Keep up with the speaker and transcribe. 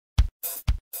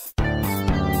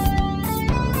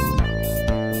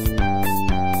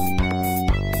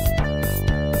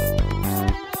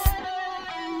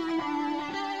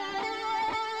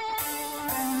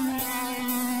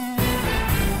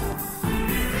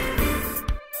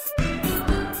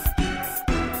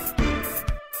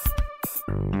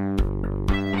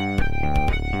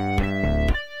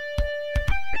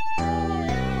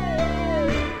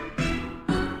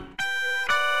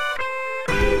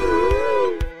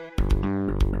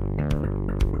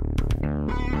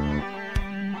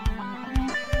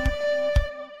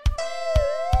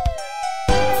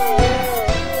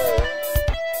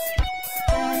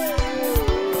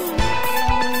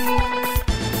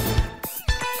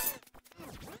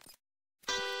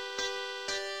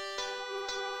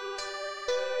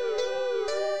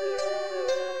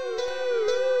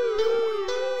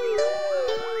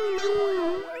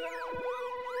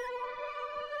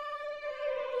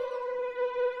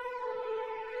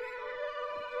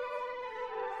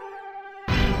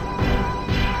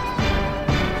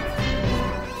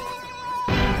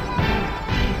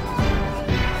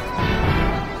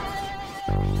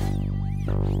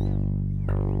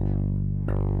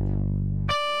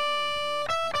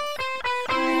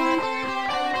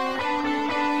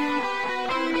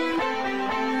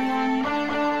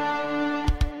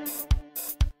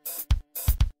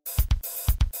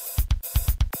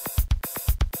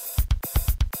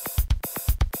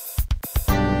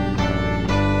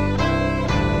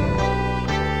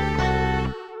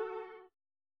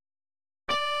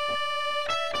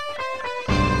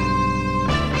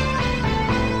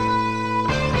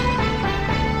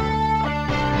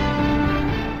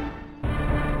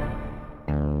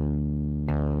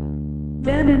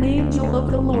Then an angel of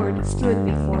the Lord stood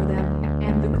before them,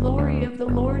 and the glory of the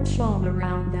Lord shone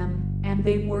around them, and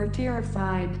they were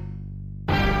terrified.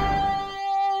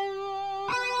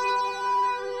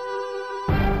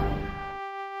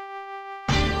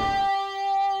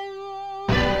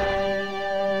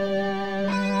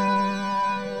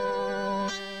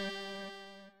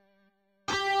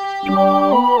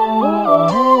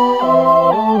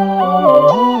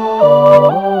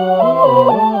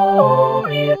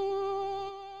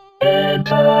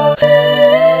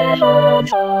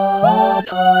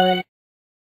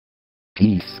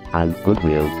 Peace and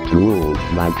goodwill to all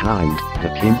mankind. The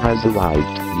king has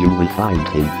arrived. You will find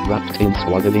him wrapped in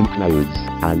swaddling clothes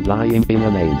and lying in a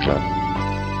manger.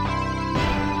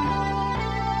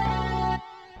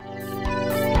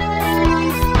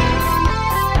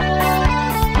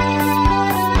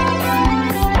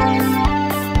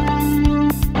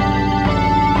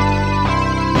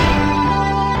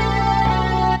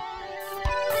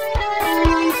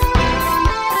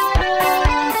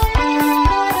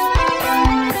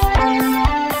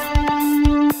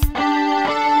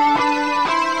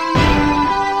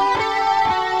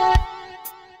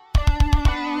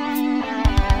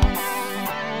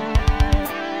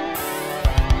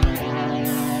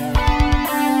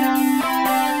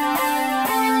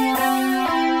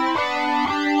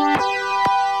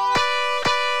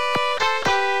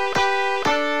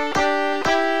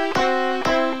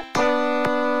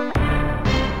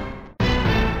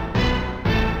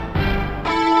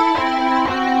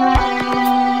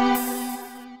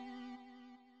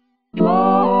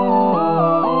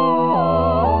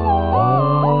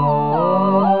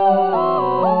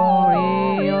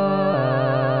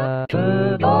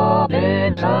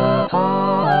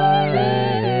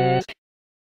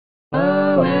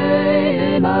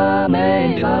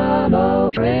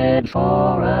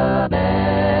 For a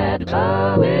bed,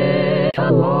 the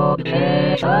little Lord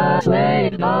Jesus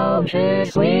laid down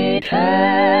his sweet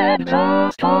head.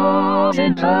 The stars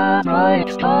in the bright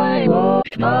sky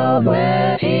looked down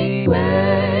where he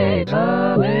lay.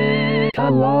 The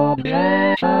little Lord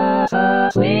Jesus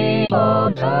asleep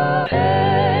on the bed.